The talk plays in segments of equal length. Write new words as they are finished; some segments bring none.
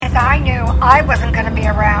I wasn't going to be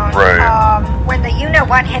around when the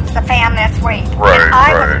you-know-what hits the fan this week. Right, and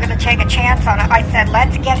I wasn't going to take a chance on it. I said,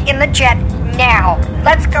 let's get in the jet now.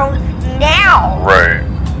 Let's go now. Right.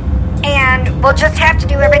 And we'll just have to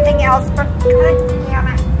do everything else. But God damn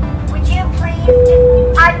it. Would you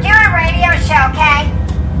please? I'm doing a radio show, okay?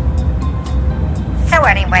 So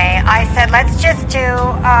anyway, I said, let's just do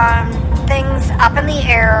things up in the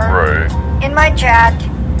air. Right. In my jet.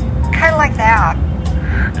 Kind of like that.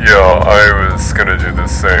 Yeah, I was gonna do the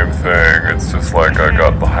same thing. It's just like I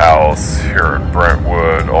got the house here in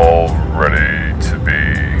Brentwood all ready to be,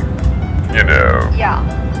 you know. Yeah.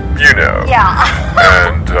 You know. Yeah.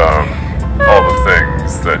 And all the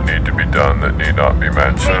things that need to be done that need not be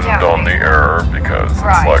mentioned on the air because it's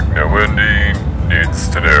like nobody needs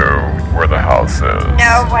to know where the house is.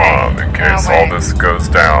 No way. In case all this goes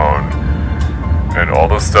down. And all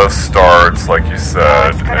the stuff starts, like you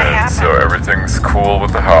said, and so everything's cool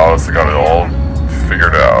with the house. I got it all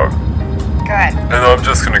figured out. Good. And I'm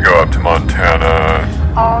just going to go up to Montana.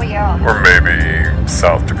 Oh, yeah. Or maybe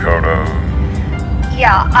South Dakota.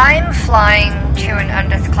 Yeah, I'm flying to an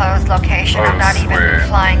undisclosed location. I'm not even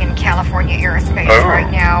flying in California airspace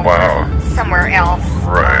right now. Wow. Somewhere else.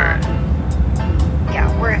 Right. Yeah,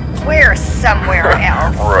 we're somewhere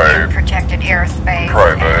else in protected airspace.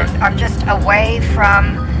 Private. And I'm just away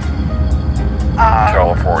from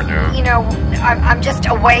California. You know, I'm just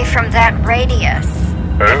away from that radius,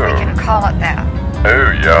 if we can call it that.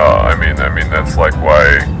 Oh yeah, I mean that's like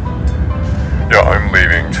why. Yeah, I'm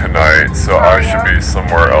leaving tonight, so I should be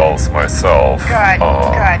somewhere else myself. Good.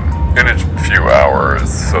 In a few hours,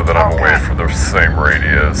 so that I'm away from the same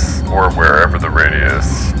radius, or wherever the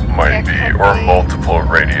radius might be, or multiple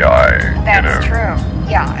radii. That's true.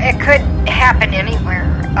 Yeah, it could happen anywhere,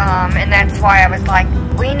 and that's why I was like,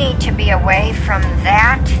 we need to be away from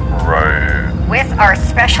that. Right. With our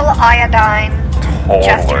special iodine,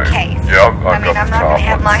 just in case. Yep. I'm not going to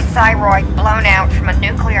have my thyroid blown out from a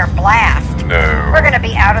nuclear blast. No. We're going to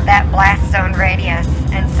be out of that blast zone radius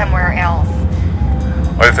and somewhere else.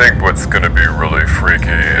 I think what's going to be really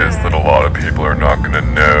freaky is that a lot of people are not going to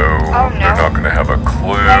know. Oh, no. They're not going to have a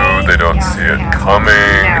clue. They don't see it coming,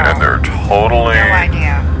 and they're totally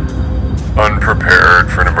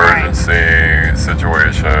unprepared for an emergency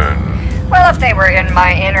situation. Well, if they were in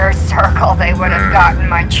my inner circle, they would have gotten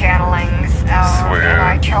my channelings. Sweet. And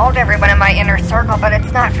I told everyone in my inner circle, but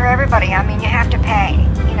it's not for everybody. I mean, you have to pay.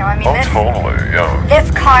 You know, I mean, totally, yeah.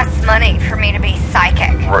 This costs money for me to be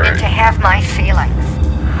psychic and to have my feelings.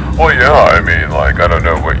 Well, yeah, I mean, like, I don't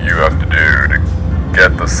know what you have to do to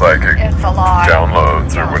get the psychic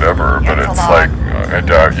downloads or whatever, but it's like, I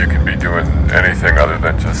doubt you can be doing anything other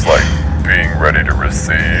than just, like, being ready to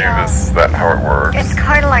receive. Is that how it works? It's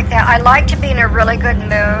kind of like that. I like to be in a really good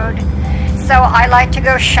mood, so I like to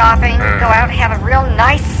go shopping, go out and have a real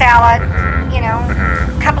nice salad, you know,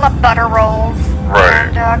 a couple of butter rolls,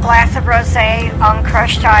 and a glass of rosé on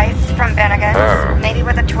crushed ice from Bennigan's, maybe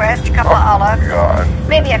with a twist, a couple of olives,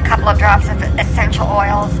 maybe a couple of drops of essential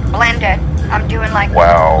oils, blended. I'm doing like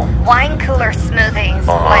wine cooler smoothies,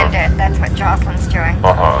 blended. That's what Jocelyn's doing.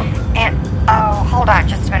 And, hold on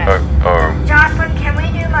just a minute. Jocelyn, can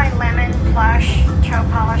we do my lemon plush toe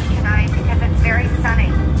polish tonight? Because it's very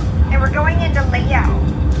sunny. And we're going into Leo.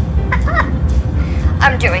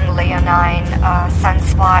 I'm doing Leonine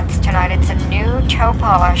sunspots tonight. It's a new toe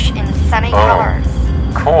polish in sunny colors.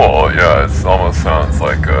 Cool, yeah, it almost sounds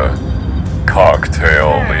like a cocktail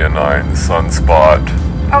Leonine sunspot.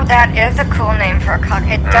 Oh, that is a cool name for a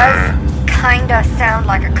cocktail. It does kind of sound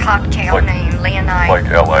like a cocktail name, Leonine. Like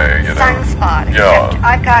LA, you know. Sunspot. Except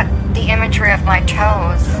I've got the imagery of my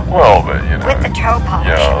toes. Well, but, you know. With the toe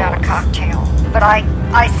polish, not a cocktail. But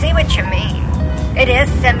I see what you mean. It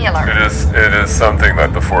is similar. It is something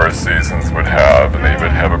that the Four Seasons would have, and they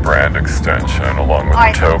would have a brand extension along with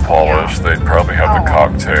the toe polish. They'd probably have the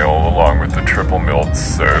cocktail along with the triple milled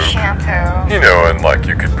soap. The shampoo. You know, and like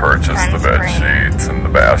you could purchase the bed sheets and the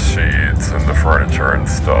bath sheets and the furniture and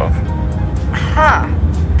stuff.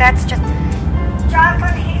 That's just...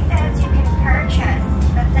 Jocelyn, he says you can purchase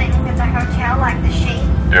the things at the hotel, like the sheets.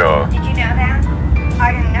 Yeah. Did you know that?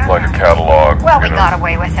 I didn't know Like a catalog. Well, we got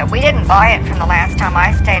away with it. We didn't buy it from the last time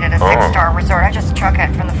I stayed at a 6-star resort. I just took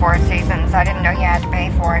it from the Four Seasons. I didn't know you had to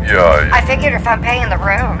pay for it. Yeah. I figured if I'm paying the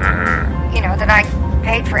room, you know, then I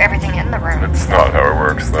paid for everything in the room. It's not how it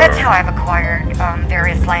works, though. That's how I've acquired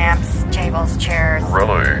various lamps, tables, chairs.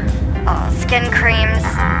 Really? skin creams,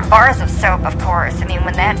 bars of soap, of course. I mean,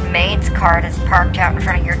 when that maid's cart is parked out in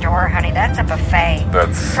front of your door, honey, that's a buffet.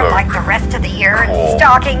 That's for so like the rest of the year. cool.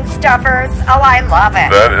 Stocking stuffers. Oh, I love it.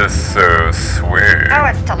 That is so sweet. Oh,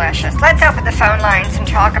 it's delicious. Let's open the phone lines and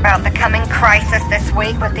talk about the coming crisis this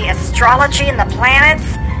week with the astrology and the planets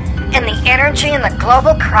and the energy and the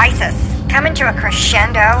global crisis coming to a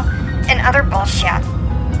crescendo and other bullshit.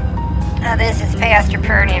 This is Pastor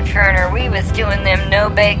Purdy and Ferner. We was doing them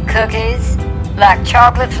no-bake cookies, like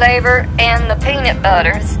chocolate flavor and the peanut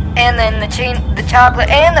butters, and then the chocolate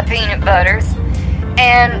and the peanut butters,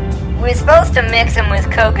 and we're supposed to mix them with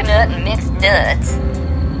coconut and mixed nuts.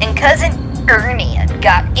 And Cousin Ernie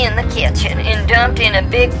got in the kitchen and dumped in a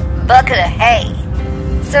big bucket of hay.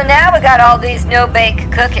 So now we got all these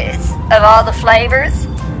no-bake cookies of all the flavors,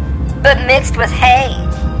 but mixed with hay.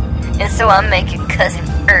 And so I'm making Cousin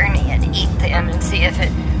Ernie eat them and see if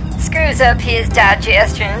it screws up his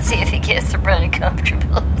digestion and see if he gets the runny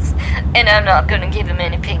comfortables. And I'm not going to give him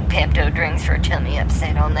any pink Pepto drinks for a tummy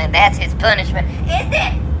upset on that. That's his punishment. Isn't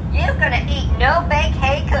it? You're going to eat no-bake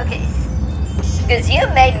hay cookies. Because you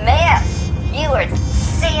made a mess. You were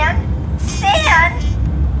sin.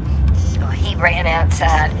 Oh, he ran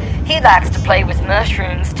outside. He likes to play with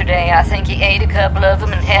mushrooms today. I think he ate a couple of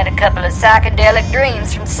them and had a couple of psychedelic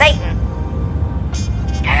dreams from Satan.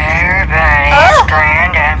 Hey everybody, it's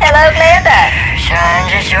Glenda. Hello, Glenda. So I'm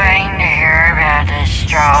just waiting to hear about this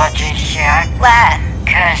astrology shit. Why?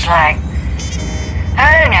 Cause I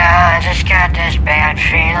don't know, I just got this bad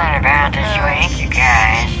feeling about this week, you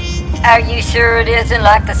guys. Are you sure it isn't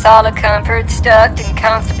like the solid comfort stuck and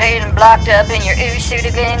constipated and blocked up in your ooh-shoot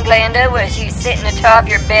again, Glenda, as you sitting atop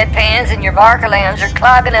your bedpans and your barker lounge are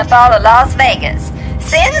clogging up all of Las Vegas?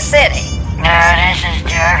 Sin City. No, this is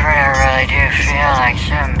different. I really do feel like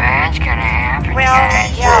something bad's gonna happen,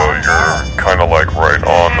 guys. Well, you're kind of like right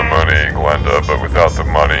on the money, Glenda, but without the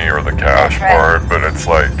money or the cash part. But it's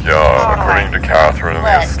like, according to Catherine and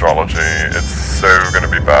the astrology, it's so going to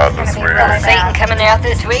be bad this week. Satan coming out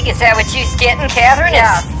this week? Is that what you're getting, Catherine?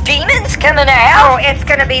 Yeah. It's demons coming out? Oh, it's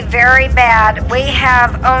going to be very bad. We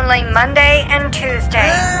have only Monday and Tuesday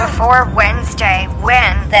before Wednesday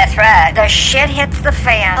when that's right, the shit hits the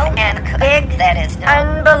fan and big, that is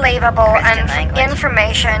unbelievable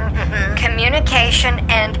information, communication,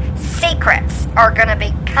 and secrets are going to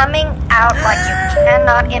be coming out like you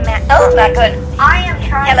cannot imagine. Oh my goodness. I am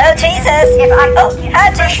trying. Hello, Jesus. If I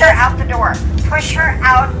push her out the door. Push her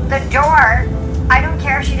out the door. I don't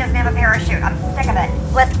care if she doesn't have a parachute. I'm sick of it.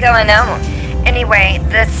 What's going on? Anyway,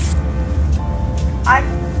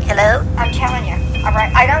 hello? I'm telling you. All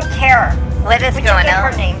right. I don't care. What is going on? Would you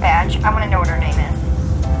get her name badge? I want to know what her name is.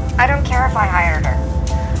 I don't care if I hired her.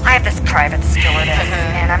 I have this private stewardess,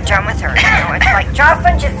 and I'm done with her. You know, it's like,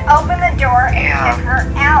 Jocelyn, just open the door and kick her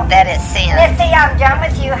out. That is sin. Missy, I'm done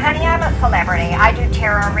with you. Honey, I'm a celebrity. I do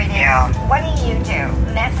tarot readings. Yeah. What do?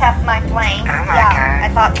 Mess up my plane? Oh my God. I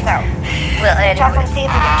thought so. Well, anyway. Jocelyn, see if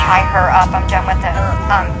you can tie her up. I'm done with this.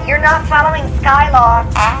 You're not following Sky Law.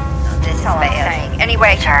 This is bad.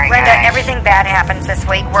 Anyway, Brenda, everything bad happens this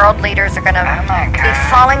week. World leaders are going to be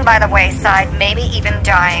falling by the wayside, maybe even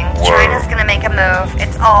dying. China's going to make a move.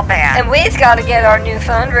 It's all bad. And we've got to get our new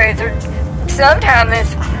fundraiser sometime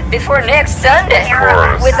before next Sunday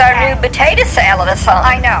with our new potato salad-a-thon.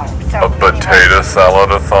 I know. So potato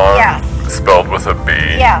salad-a-thon? Yes. Spelled with a B?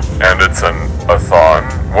 Yes. And it's a thon?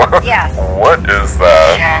 What? Yes. What is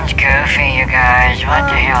that? Sounds goofy, you guys. What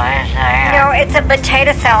the hell is that? It's a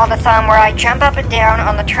potato salad-a-thon where I jump up and down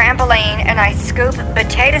on the trampoline and I scoop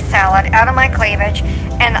potato salad out of my cleavage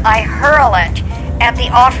and I hurl it at the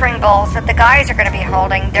offering bowls that the guys are going to be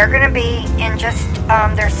holding. They're going to be in just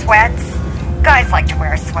their sweats. Guys like to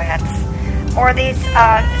wear sweats. Or these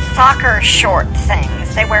soccer short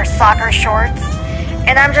things. They wear soccer shorts.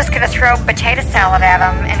 And I'm just going to throw potato salad at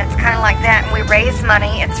them, and it's kind of like that. And we raise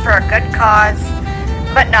money. It's for a good cause,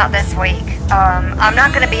 but not this week. I'm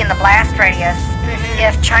not going to be in the blast radius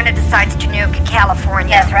if China decides to nuke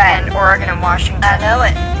California and Oregon and Washington. I know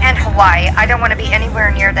it. And Hawaii. I don't want to be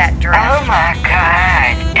anywhere near that drift. Oh my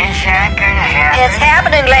God. Is that going to happen? It's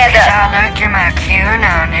happening, Glenda. I looked at my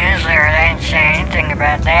QAnon newsletter. They didn't say anything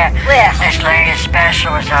about that. Well, this latest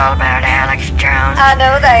special was all about Alex Jones. I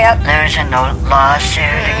know that. Losing the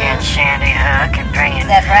lawsuit against Sandy Hook and paying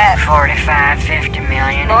 $45-50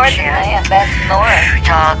 million. More than that. That's more. It's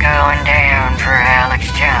all going down for Alex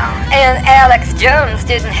Jones. And Alex Jones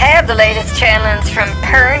didn't have the latest challenge from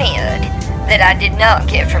Perniad that I did not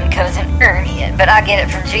get from Cousin Ernie, but I get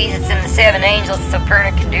it from Jesus and the 7 angels so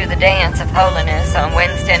Perna can do the dance of holiness on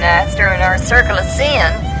Wednesday nights during our Circle of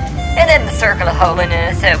Sin. And then the circle of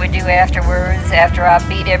holiness that we do afterwards, after I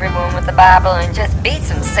beat everyone with the Bible and just beat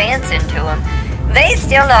some sense into them. They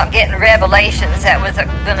still not getting revelations. That was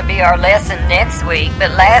going to be our lesson next week.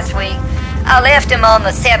 But last week, I left them on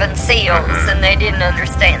the 7 seals, and they didn't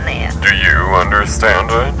understand that. Do you understand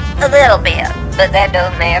it? A little bit, but that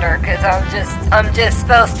doesn't matter, because I'm just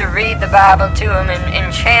supposed to read the Bible to them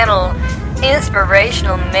and channel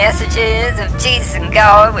inspirational messages of Jesus and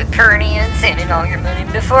God with Kearney and sending all your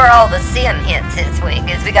money before all the sin hits this week,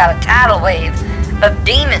 because we got a tidal wave of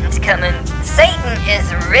demons coming. Satan is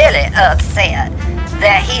really upset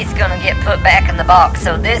that he's going to get put back in the box.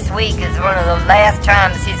 So this week is one of the last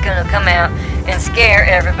times he's going to come out and scare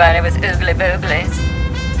everybody with oogly booglies.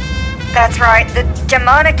 That's right. The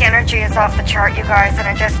demonic energy is off the chart, you guys, and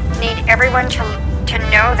I just need everyone to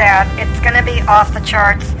know that it's going to be off the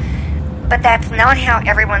charts. But that's not how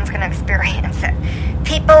everyone's going to experience it.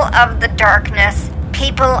 People of the darkness,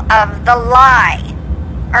 people of the lie,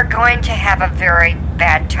 are going to have a very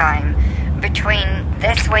bad time between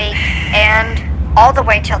this week and all the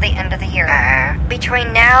way till the end of the year.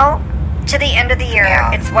 Between now to the end of the year,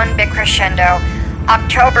 it's one big crescendo.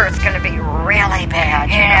 October is going to be really bad.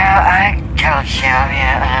 You know, I told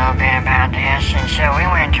Sylvia a little bit about this, and so we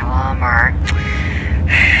went to Walmart.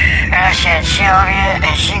 And I said, Sylvia,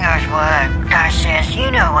 and she goes, what? I says,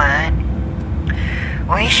 you know what?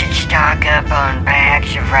 We should stock up on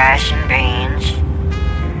bags of rice and beans,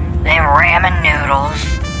 them ramen noodles,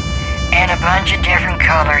 and a bunch of different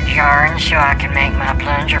colored yarns so I can make my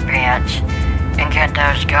plunger pets and get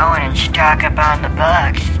those going and stock up on the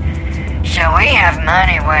bucks. So we have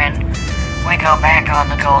money when we go back on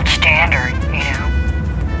the gold standard, you know.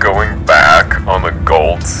 Going back on the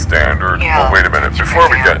gold standard? Yeah. Well, wait a minute. Before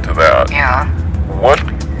we get to that, what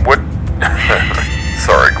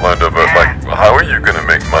sorry, Glenda, but how are you going to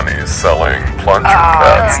make money selling plunger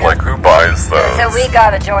pets? Like, who buys those? So we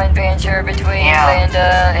got a joint venture between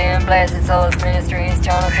Glenda and Blessed Souls Ministries.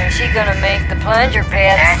 Jonathan, she's going to make the plunger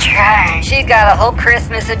pets. That's right. She got a whole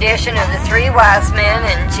Christmas edition of the 3 wise men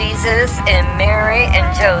and Jesus and Mary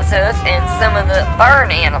and Joseph and some of the barn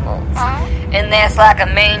animals. And that's like a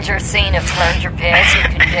manger scene of plunger pets you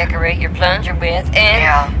can decorate your plunger with,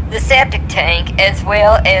 and the septic tank, as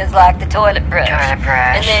well as like the toilet brush.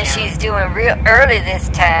 And then she's doing real early this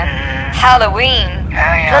time Halloween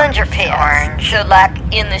plunger pets. Orange. So like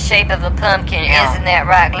in the shape of a pumpkin, isn't that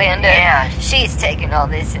right, Glenda? Yeah. She's taking all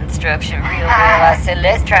this instruction real well. I said,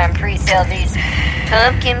 let's try and pre-sell these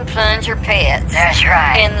pumpkin plunger pets. That's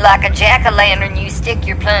right. And like a jack-o'-lantern, you stick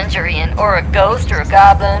your plunger in, or a ghost or a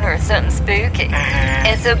goblin or something spooky.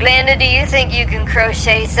 And so, Glenda, do you think you can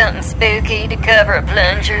crochet something spooky to cover a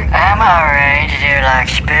plunger? I'm all ready to do like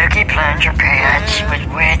spooky plunger pets with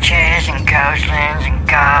witches and ghostlings and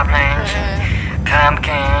goblins and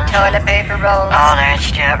pumpkins. Toilet paper rolls. All that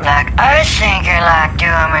stuff. Like, I was thinking like do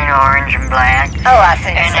them in orange and black. Oh, I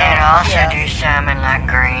think and so. And then also do some in like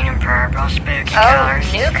green and purple, spooky colors.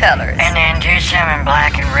 New colors. And then do some in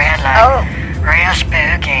black and red, like real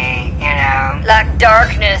spooky, you know. Like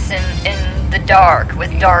darkness and the dark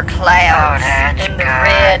with dark clouds. Oh, that's and the good,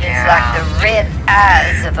 red is like the red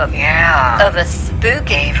eyes of a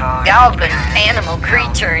spooky goblin animal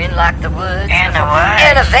creature in like the woods. In the woods.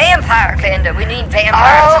 And a vampire, Glenda. We need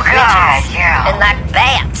vampires and witches. And like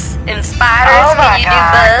bats and spiders. Oh my Can you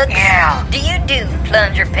God, do bugs? yeah. Do you do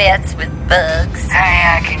plunger pets with bugs?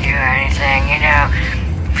 Hey, I can do anything, you know.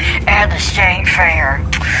 At the state fair,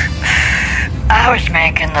 I was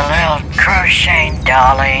making the little crocheted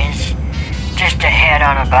dollies, just a head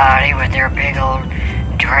on a body with their big old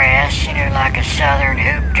dress, you know, like a southern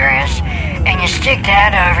hoop dress, and you stick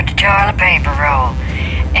that over the toilet paper roll.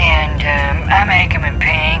 And I make them in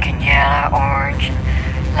pink and yellow, orange, and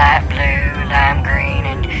light blue, lime green,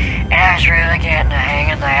 and I was really getting the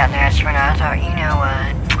hang of that, and that's when I thought, you know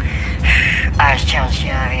what, I was telling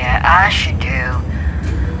Sylvia, I should do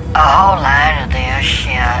a whole line of this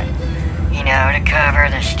shit, you know, to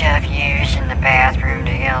cover the stuff used in the bathroom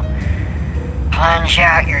to help plunge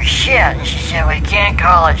out your shit. And she said, we can't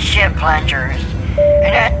call it shit plungers.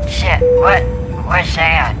 And I said, what's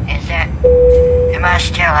that? Is that, am I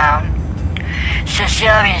still on? So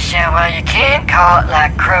Sylvia said, well, you can't call it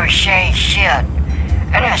like crochet shit.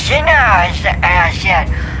 And I said, no, and I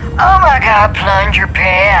said, oh my God, plunger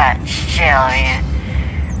pets, Sylvia.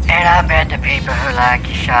 And I bet the people who like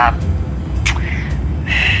to shop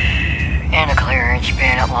in a clearance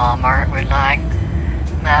bin at Walmart would like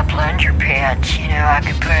my plunger pets. You know, I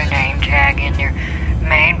could put a name tag in there,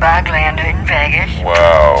 made by Glenda in Vegas.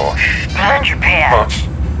 Wow. Plunger pets.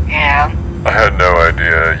 You know, I had no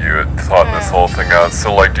idea you had thought this whole thing out.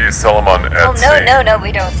 So, like, do you sell them on Etsy? Oh, no,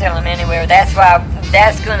 we don't sell them anywhere. That's why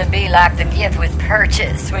that's going to be like the gift with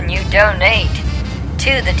purchase when you donate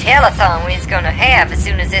to the telethon we're going to have as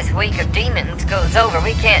soon as this week of demons goes over.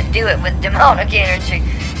 We can't do it with demonic energy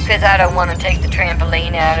because I don't want to take the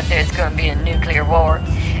trampoline out if there's going to be a nuclear war.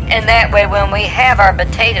 And that way, when we have our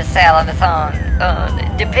potato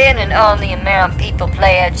salad-a-thon, depending on the amount people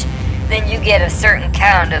pledge, then you get a certain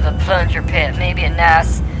kind of a plunger pet, maybe a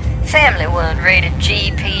nice family one rated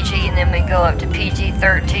G, PG, and then we go up to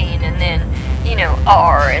PG-13, and then,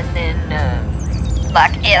 R, and then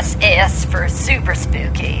like SS for super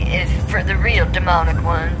spooky, for the real demonic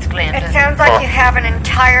ones, Glenda. It sounds like you have an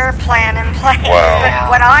entire plan in place. Wow. But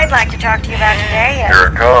what I'd like to talk to you about today is... Here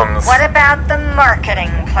it comes. What about the marketing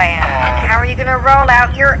plan? And how are you going to roll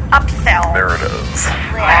out your upsell? There it is.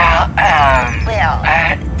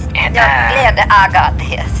 Glenda, I got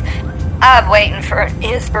this. I'm waiting for an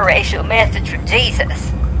inspirational message from Jesus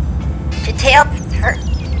to tell her.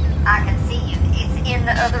 I can see you. It's in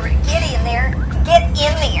the other room. Get in there. Get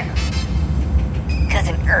in there.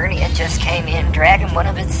 Cousin Ernie just came in dragging one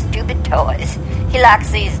of his stupid toys. He likes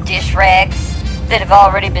these dish rags that have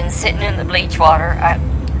already been sitting in the bleach water.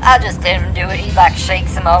 I just let him do it. He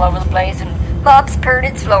shakes them all over the place and mops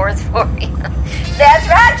purted floors for you. That's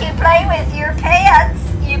right. You play with your pets.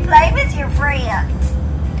 You play with your friends.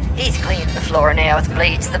 He's cleaning the floor now with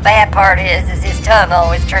bleach. The bad part is his tongue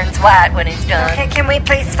always turns white when he's done. Okay, can we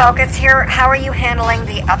please focus here? How are you handling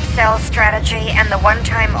the upsell strategy and the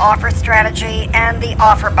one-time offer strategy and the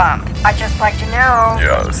offer bump? I'd just like to know.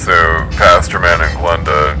 Yeah, so Pastor Man and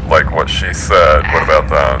Glenda, like what she said, what about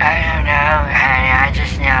that? I don't know, honey. I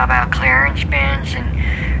just know about clearance bins and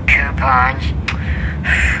coupons.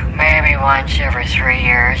 Maybe once every 3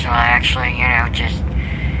 years I'll actually, just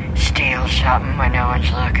steal something when no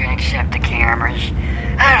one's looking except the cameras.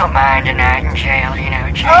 I don't mind a night in jail,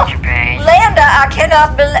 change your pace. Glenda, I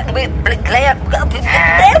cannot believe...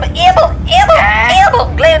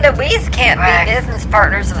 Glenda, we can't be business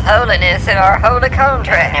partners of holiness in our holy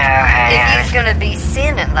contract. No, honey. If he's going to be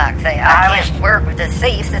sinning like that, I can't work with the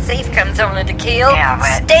thief. The thief comes only to kill,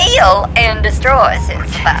 steal, and destroy,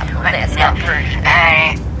 says the Bible. That's not pretty.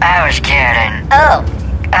 Honey, I was kidding. Oh.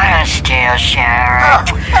 I don't steal, Sharon.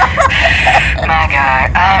 My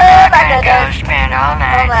God, I'm not gonna go spend all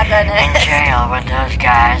night in jail with those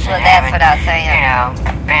guys that haven't,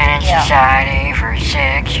 been in society for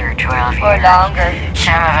 6 or 12 years. Or longer.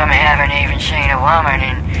 Some of them haven't even seen a woman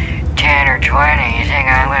in 10 or 20. You think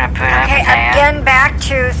I'm gonna put up with that? Okay, again, back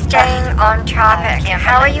to staying on topic.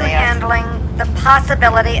 How are you handling the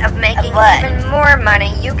possibility of making even more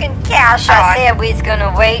money you can cash on? I said we was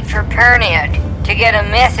gonna wait for Perniad to get a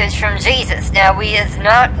message from Jesus. Now, we is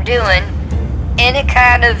not doing any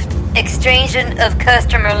kind of exchanging of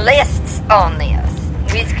customer lists on this.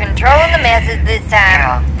 We's controlling the message this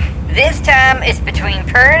time. This time, it's between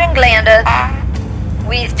Pern and Glenda.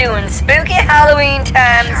 We's doing spooky Halloween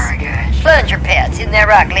times. Plunger pets, isn't that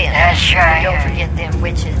right, Glenda? That's right. Don't forget them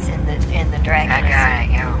witches and the dragons. I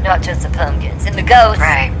got it, Not just the pumpkins. And the ghosts.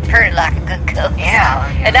 Right. Pern like a good ghost. Yeah.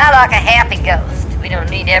 And I like a happy ghost. We don't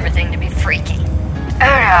need everything to be freaky. Oh no,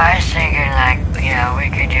 I was thinking we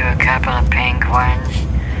could do a couple of pink ones.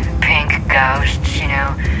 Pink ghosts,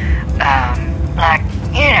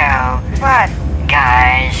 What?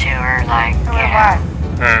 Guys who are like,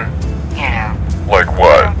 Like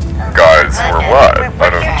what? Guys who are what?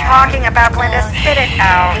 What are you talking about, Glenda? Spit it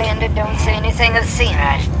out. Glenda, don't say anything of sin.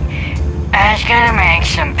 I was gonna make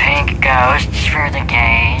some pink ghosts for the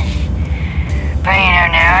gays. But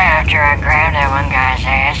now after I grabbed that one guy's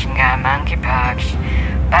ass and got monkeypox,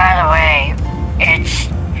 by the way, it's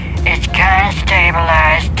kind of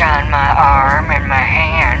stabilized on my arm and my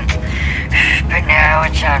hand, but now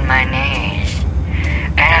it's on my knees.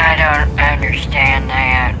 And I don't understand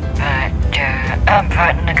that, but I'm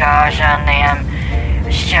putting the gauze on them,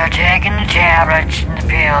 still taking the tablets and the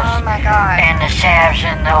pills. Oh my God. And the salves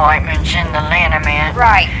and the ointments and the liniment.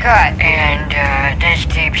 Right, good. And this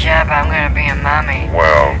keeps up, I'm gonna be a mummy.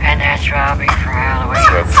 Wow. And that's where I'll be for Halloween.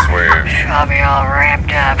 That's sweet. I'll be all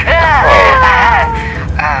wrapped up.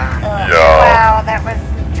 Wow, that was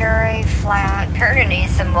very flat. Perna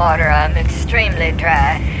needs some water. I'm extremely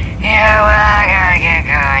dry. Yeah, well, I gotta get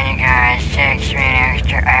going, you guys. Takes me an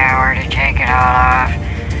extra hour to take it all off.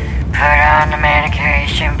 Put on the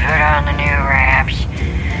medication, put on the new wraps.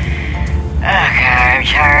 Oh God, I'm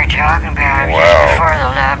tired talking about it just before the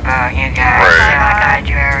love boat, you guys. I feel like I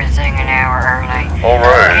do everything an hour early.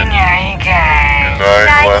 Alright. Good night, you guys. Good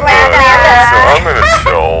night, Glenda. So I'm gonna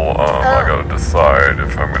chill, like gotta decide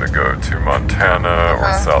if I'm gonna go to Montana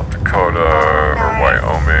or South Dakota or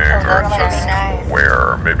Wyoming or just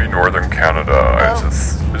where. Maybe northern Canada.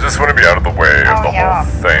 I just want to be out of the way of the whole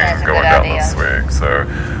thing going down this week. So,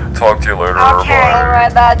 talk to you later. Okay.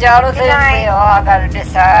 Alright, bye, Jonathan. I gotta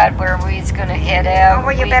decide where we's gonna head out. Oh,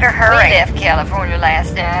 well, you better hurry. We left California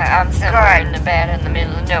last night. I'm somewhere in Nevada in the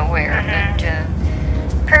middle of nowhere. But,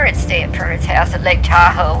 Pruitt's stay at Pruitt's house at Lake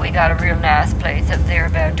Tahoe. We got a real nice place up there,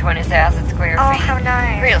 about 20,000 square feet. Oh, how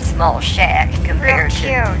nice. Real small shack compared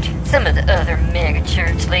to some of the other mega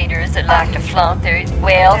church leaders that like to flaunt their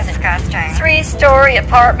wealth. Disgusting. 3-story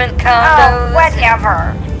apartment condos. Oh,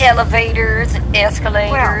 whatever. Elevators and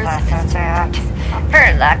escalators. Well, that's that.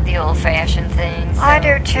 Apparently like the old-fashioned things. So I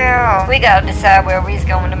do too. we gotta decide where we's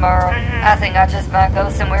going tomorrow. I think I just might go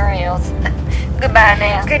somewhere else. Goodbye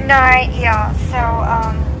now. Good night. Yeah.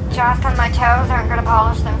 So, Jocelyn, my toes aren't gonna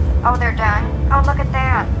polish them. Oh, they're done. Oh, look at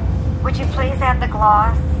that. Would you please add the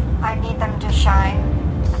gloss? I need them to shine.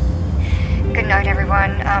 Good night,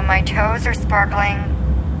 everyone. My toes are sparkling.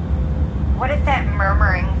 What is that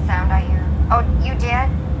murmuring sound I hear? Oh, you did?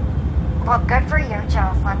 Well, good for you,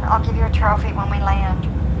 Jocelyn. I'll give you a trophy when we land.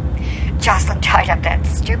 Jocelyn tied up that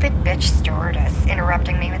stupid bitch stewardess,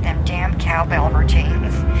 interrupting me with them damn cowbell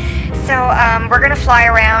routines. So, we're gonna fly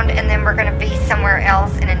around, and then we're gonna be somewhere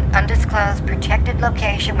else in an undisclosed, protected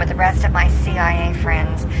location with the rest of my CIA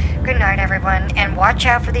friends. Good night, everyone, and watch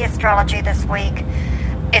out for the astrology this week.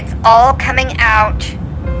 It's all coming out.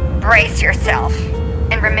 Brace yourself.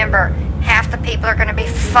 And remember, half the people are gonna be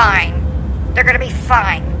fine. They're gonna be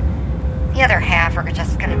fine. The other half are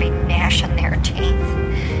just gonna be gnashing their teeth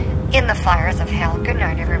in the fires of hell. Good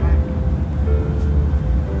night, everyone.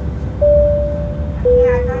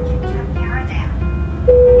 Yeah, I thought you